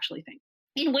what you actually think.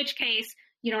 In which case,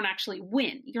 you don't actually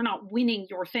win. You're not winning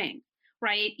your thing,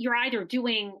 right? You're either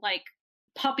doing like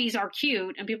puppies are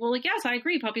cute and people are like, yes, I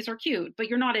agree, puppies are cute, but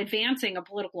you're not advancing a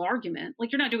political argument.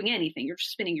 Like you're not doing anything. You're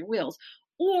just spinning your wheels.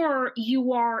 Or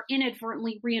you are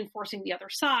inadvertently reinforcing the other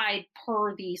side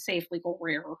per the safe, legal,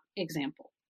 rare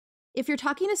example. If you're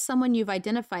talking to someone you've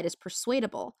identified as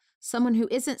persuadable, someone who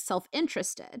isn't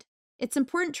self-interested, it's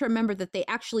important to remember that they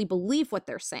actually believe what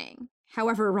they're saying,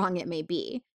 however wrong it may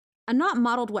be, and not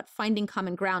modeled what finding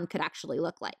common ground could actually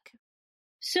look like.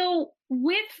 So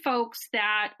with folks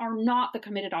that are not the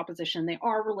committed opposition, they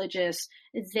are religious,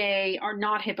 they are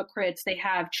not hypocrites, they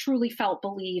have truly felt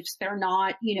beliefs, they're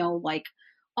not, like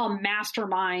a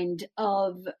mastermind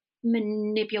of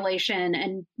manipulation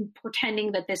and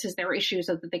pretending that this is their issue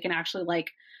so that they can actually like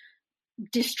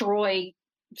destroy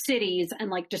cities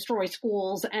and like destroy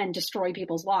schools and destroy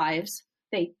people's lives.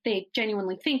 They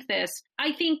genuinely think this.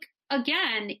 I think,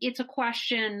 again, it's a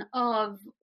question of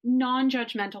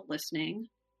non-judgmental listening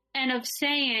and of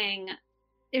saying,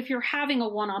 if you're having a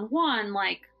one-on-one,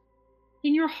 like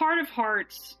in your heart of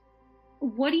hearts,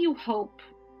 what do you hope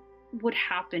would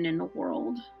happen in the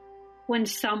world when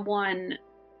someone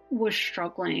was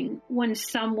struggling, when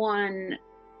someone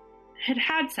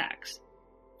had sex?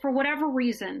 For whatever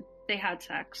reason, they had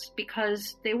sex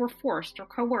because they were forced or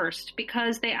coerced,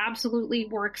 because they absolutely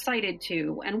were excited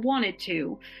to and wanted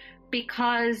to,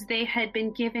 because they had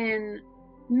been given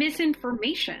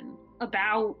misinformation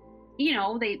about,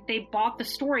 they bought the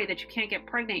story that you can't get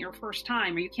pregnant your first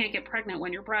time or you can't get pregnant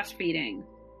when you're breastfeeding.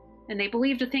 And they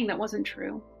believed a thing that wasn't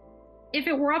true. If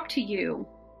it were up to you,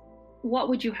 what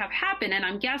would you have happen? And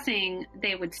I'm guessing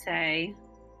they would say,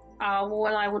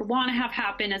 what I would want to have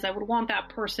happen is I would want that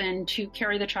person to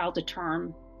carry the child to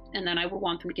term, and then I would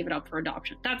want them to give it up for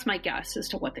adoption. That's my guess as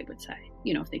to what they would say,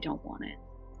 if they don't want it.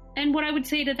 And what I would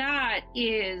say to that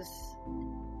is,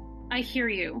 I hear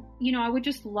you. I would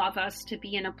just love us to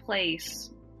be in a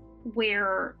place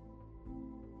where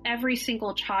every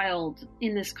single child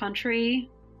in this country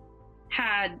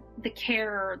had the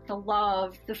care, the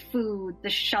love, the food, the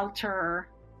shelter,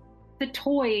 the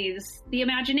toys, the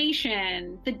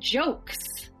imagination, the jokes,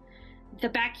 the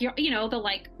backyard, you know, the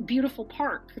like beautiful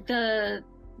park, the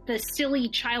silly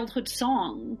childhood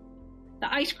song,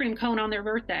 the ice cream cone on their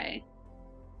birthday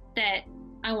that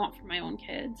I want for my own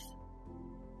kids.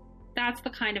 That's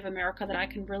the kind of America that I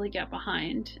can really get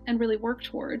behind and really work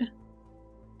toward.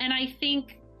 And I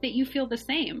think that you feel the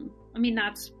same. I mean,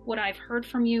 that's what I've heard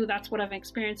from you. That's what I've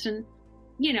experienced. And,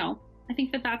 you know, I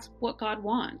think that that's what God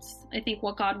wants. I think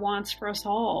what God wants for us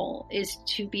all is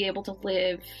to be able to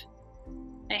live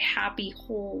a happy,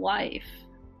 whole life.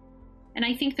 And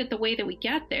I think that the way that we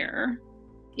get there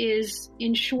is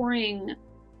ensuring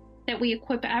that we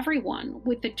equip everyone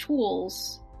with the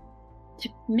tools to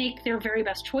make their very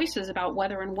best choices about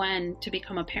whether and when to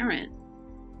become a parent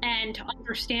and to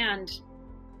understand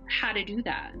how to do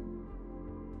that.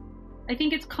 I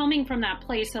think it's coming from that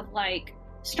place of like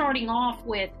starting off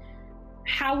with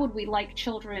how would we like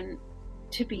children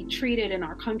to be treated in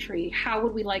our country? How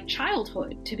would we like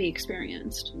childhood to be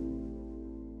experienced?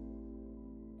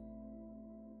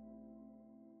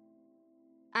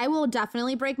 I will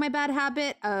definitely break my bad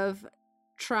habit of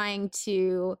trying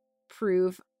to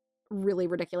prove really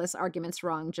ridiculous arguments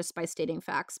wrong just by stating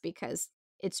facts, because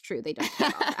it's true, they don't care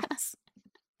about facts.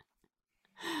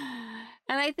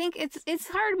 And I think it's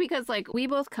hard because, like, we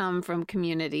both come from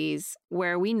communities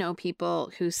where we know people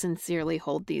who sincerely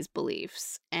hold these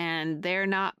beliefs, and they're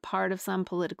not part of some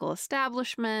political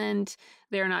establishment.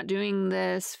 They're not doing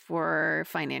this for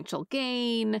financial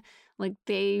gain. Like,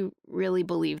 they really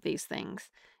believe these things.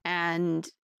 And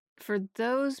for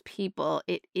those people,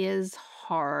 it is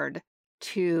hard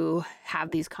to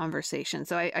have these conversations.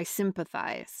 So I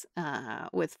sympathize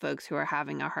with folks who are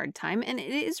having a hard time. And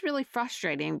it is really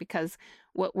frustrating because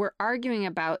what we're arguing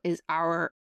about is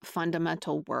our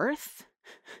fundamental worth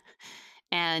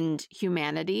and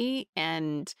humanity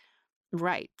and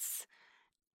rights.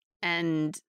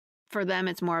 And for them,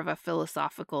 it's more of a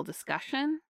philosophical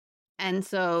discussion. And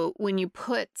so when you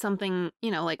put something,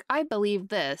 you know, like, I believe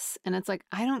this, and it's like,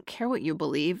 I don't care what you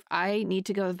believe. I need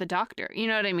to go to the doctor. You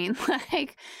know what I mean?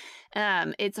 Like,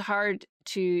 it's hard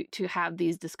to have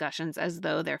these discussions as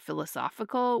though they're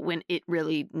philosophical when it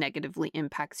really negatively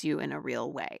impacts you in a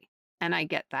real way. And I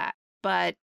get that.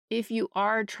 But if you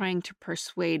are trying to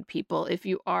persuade people, if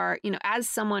you are, you know, as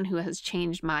someone who has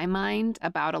changed my mind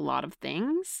about a lot of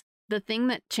things, the thing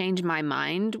that changed my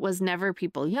mind was never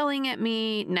people yelling at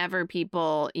me, never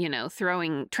people, you know,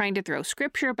 trying to throw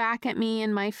scripture back at me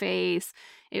in my face.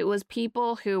 It was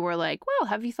people who were like, well,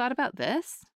 have you thought about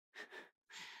this?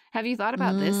 Have you thought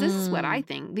about this? This is what I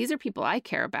think. These are people I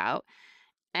care about.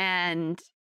 And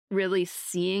really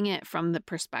seeing it from the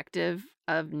perspective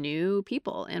of new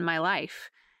people in my life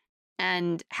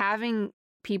and having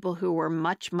people who were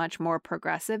much, much more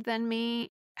progressive than me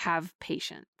have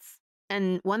patience.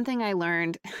 And one thing I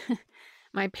learned,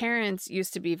 my parents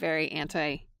used to be very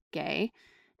anti-gay.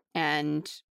 And,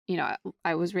 you know,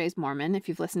 I was raised Mormon. If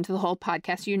you've listened to the whole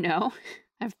podcast, you know,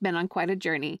 I've been on quite a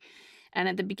journey. And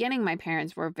at the beginning, my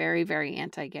parents were very, very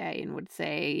anti-gay and would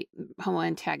say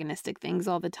homo-antagonistic things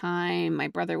all the time. My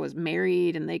brother was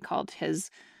married and they called his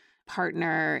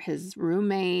partner his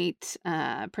roommate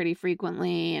pretty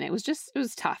frequently. And it was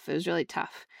tough. It was really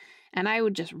tough. And I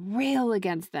would just rail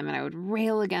against them and I would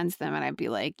rail against them and I'd be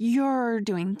like, you're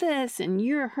doing this and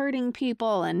you're hurting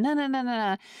people and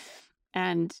no.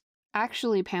 And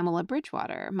actually, Pamela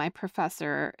Bridgewater, my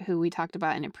professor, who we talked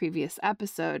about in a previous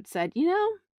episode, said, you know,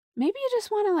 maybe you just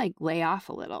want to like lay off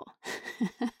a little.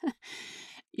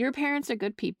 Your parents are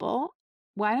good people.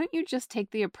 Why don't you just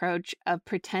take the approach of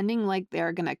pretending like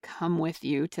they're going to come with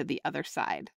you to the other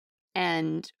side?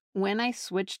 And when I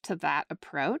switched to that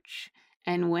approach,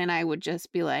 and when I would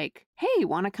just be like, hey,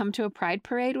 want to come to a pride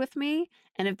parade with me?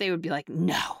 And if they would be like,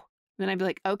 no, then I'd be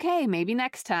like, okay, maybe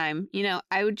next time. You know,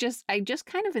 I just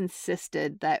kind of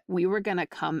insisted that we were going to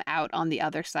come out on the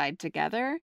other side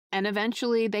together. And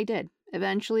eventually they did.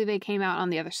 Eventually they came out on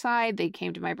the other side. They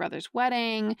came to my brother's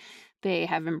wedding. They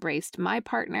have embraced my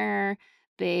partner.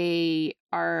 They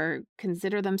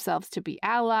consider themselves to be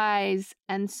allies.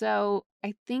 And so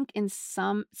I think in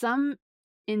some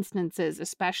instances,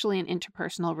 especially in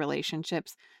interpersonal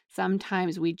relationships,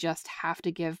 sometimes we just have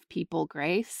to give people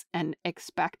grace and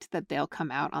expect that they'll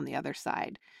come out on the other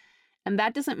side. And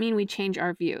that doesn't mean we change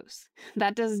our views.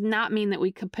 That does not mean that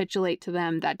we capitulate to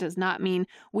them. That does not mean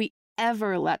we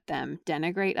ever let them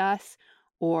denigrate us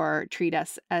or treat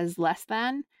us as less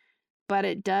than. But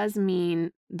it does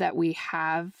mean that we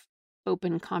have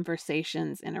open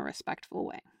conversations in a respectful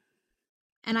way.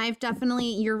 And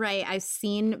you're right. I've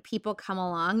seen people come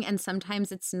along and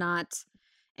sometimes it's not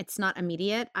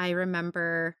immediate. I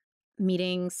remember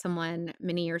meeting someone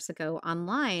many years ago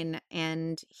online,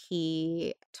 and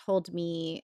he told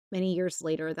me many years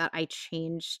later that I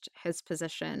changed his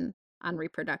position on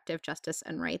reproductive justice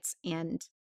and rights and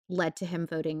led to him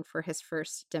voting for his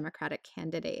first Democratic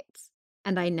candidate.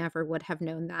 And I never would have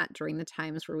known that during the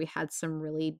times where we had some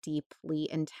really deeply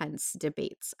intense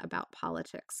debates about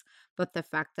politics. But the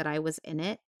fact that I was in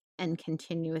it and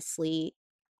continuously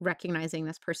recognizing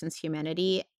this person's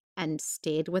humanity and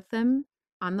stayed with them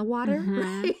on the water,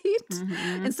 right?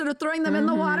 Instead of throwing them in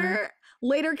the water,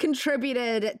 later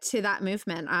contributed to that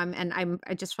movement. And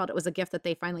I just felt it was a gift that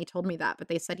they finally told me that. But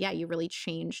they said, yeah, you really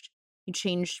changed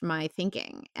my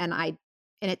thinking. And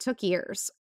it took years,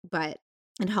 but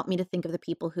it helped me to think of the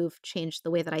people who've changed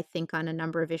the way that I think on a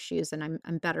number of issues, and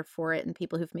I'm better for it, and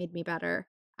people who've made me better.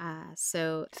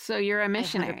 So you're a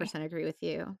missionary. I 100% agree with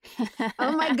you.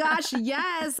 Oh my gosh,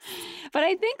 yes. But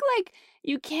I think like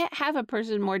you can't have a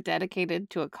person more dedicated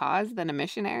to a cause than a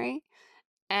missionary.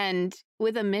 And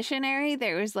with a missionary,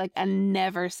 there is like a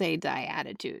never say die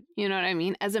attitude. You know what I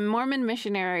mean? As a Mormon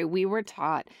missionary, we were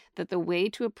taught that the way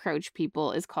to approach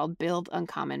people is called build on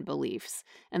common beliefs.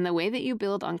 And the way that you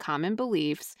build on common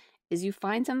beliefs is you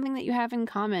find something that you have in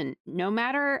common, no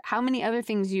matter how many other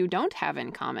things you don't have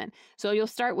in common. So you'll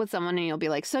start with someone and you'll be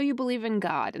like, so you believe in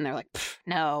God? And they're like,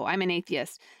 no, I'm an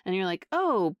atheist. And you're like,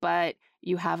 oh, but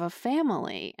you have a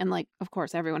family. And like, of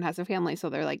course, everyone has a family.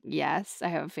 So they're like, yes, I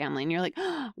have a family. And you're like,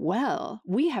 oh, well,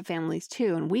 we have families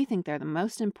too. And we think they're the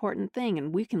most important thing.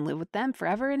 And we can live with them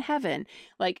forever in heaven.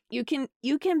 Like you can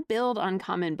build on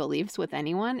common beliefs with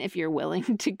anyone if you're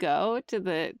willing to go to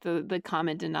the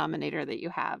common denominator that you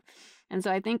have. And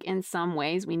so I think in some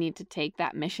ways we need to take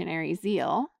that missionary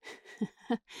zeal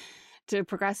to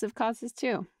progressive causes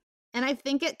too. And I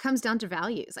think it comes down to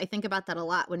values. I think about that a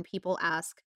lot when people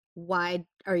ask, why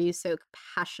are you so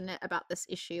passionate about this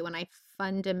issue? And I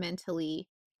fundamentally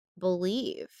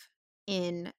believe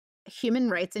in human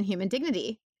rights and human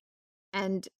dignity.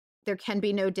 And there can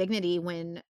be no dignity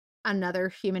when another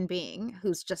human being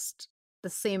who's just the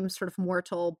same sort of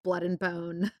mortal blood and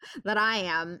bone that I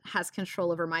am has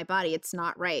control over my body. It's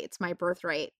not right. It's my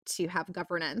birthright to have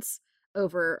governance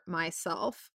over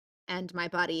myself and my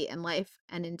body in life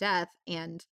and in death.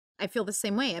 And I feel the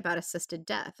same way about assisted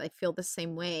death. I feel the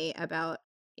same way about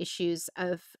issues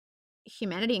of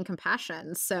humanity and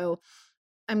compassion. So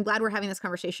I'm glad we're having this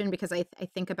conversation because I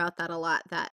think about that a lot,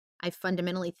 that I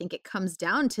fundamentally think it comes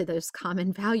down to those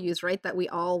common values, right? That we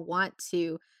all want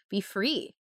to be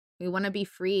free. We want to be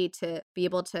free to be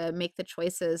able to make the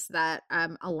choices that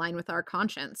align with our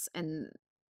conscience and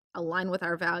align with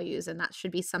our values. And that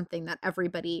should be something that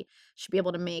everybody should be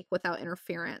able to make without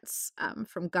interference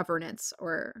from governments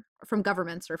or from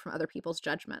other people's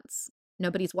judgments.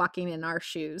 Nobody's walking in our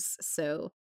shoes,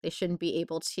 so they shouldn't be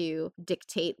able to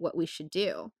dictate what we should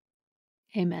do.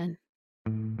 Amen.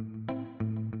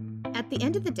 At the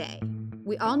end of the day,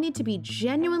 we all need to be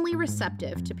genuinely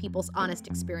receptive to people's honest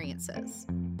experiences.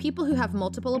 People who have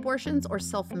multiple abortions or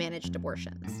self-managed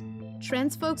abortions.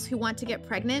 Trans folks who want to get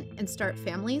pregnant and start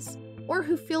families, or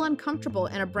who feel uncomfortable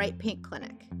in a bright pink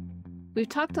clinic. We've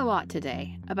talked a lot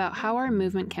today about how our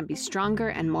movement can be stronger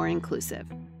and more inclusive,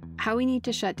 how we need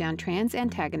to shut down trans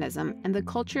antagonism and the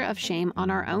culture of shame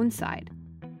on our own side,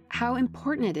 how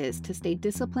important it is to stay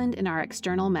disciplined in our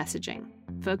external messaging,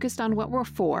 focused on what we're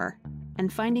for,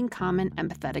 and finding common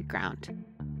empathetic ground.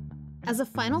 As a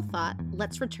final thought,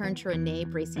 let's return to Renee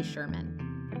Bracey Sherman.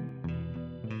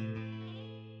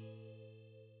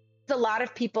 A lot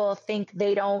of people think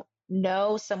they don't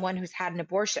know someone who's had an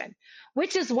abortion,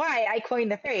 which is why I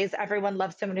coined the phrase, everyone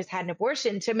loves someone who's had an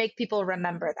abortion, to make people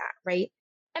remember that, right?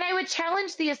 And I would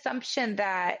challenge the assumption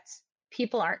that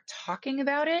people aren't talking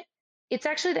about it. It's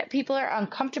actually that people are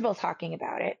uncomfortable talking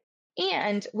about it.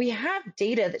 And we have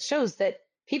data that shows that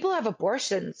people who have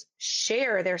abortions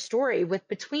share their story with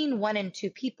between 1 and 2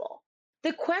 people.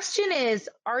 The question is,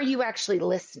 are you actually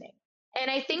listening? And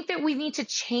I think that we need to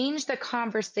change the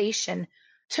conversation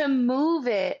to move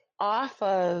it off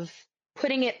of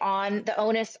putting it on the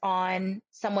onus on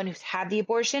someone who's had the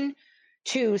abortion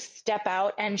to step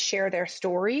out and share their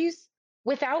stories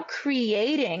without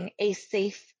creating a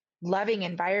safe, loving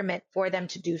environment for them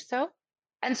to do so.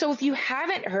 And so if you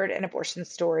haven't heard an abortion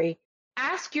story,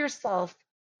 ask yourself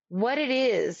what it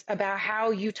is about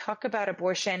how you talk about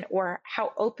abortion or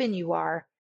how open you are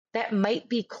that might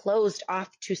be closed off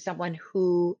to someone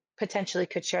who potentially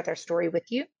could share their story with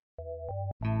you.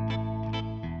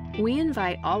 We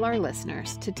invite all our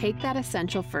listeners to take that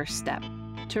essential first step,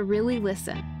 to really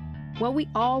listen. What we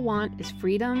all want is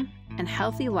freedom and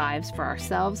healthy lives for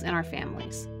ourselves and our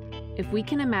families. If we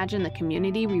can imagine the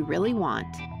community we really want,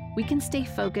 we can stay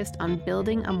focused on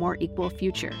building a more equal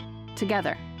future,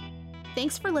 together.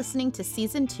 Thanks for listening to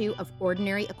Season 2 of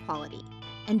Ordinary Equality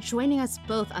and joining us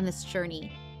both on this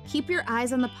journey. Keep your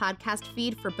eyes on the podcast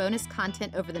feed for bonus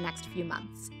content over the next few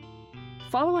months.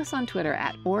 Follow us on Twitter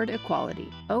at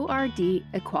OrdEquality, O-R-D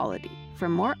Equality, for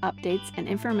more updates and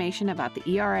information about the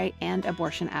ERA and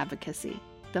abortion advocacy.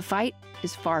 The fight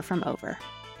is far from over.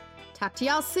 Talk to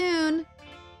y'all soon!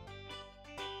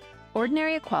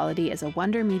 Ordinary Equality is a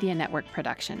Wonder Media Network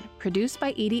production, produced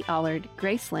by Edie Allard,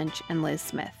 Grace Lynch, and Liz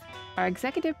Smith. Our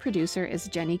executive producer is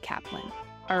Jenny Kaplan.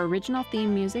 Our original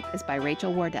theme music is by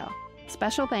Rachel Wardell.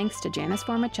 Special thanks to Janice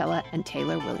Formicella and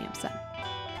Taylor Williamson.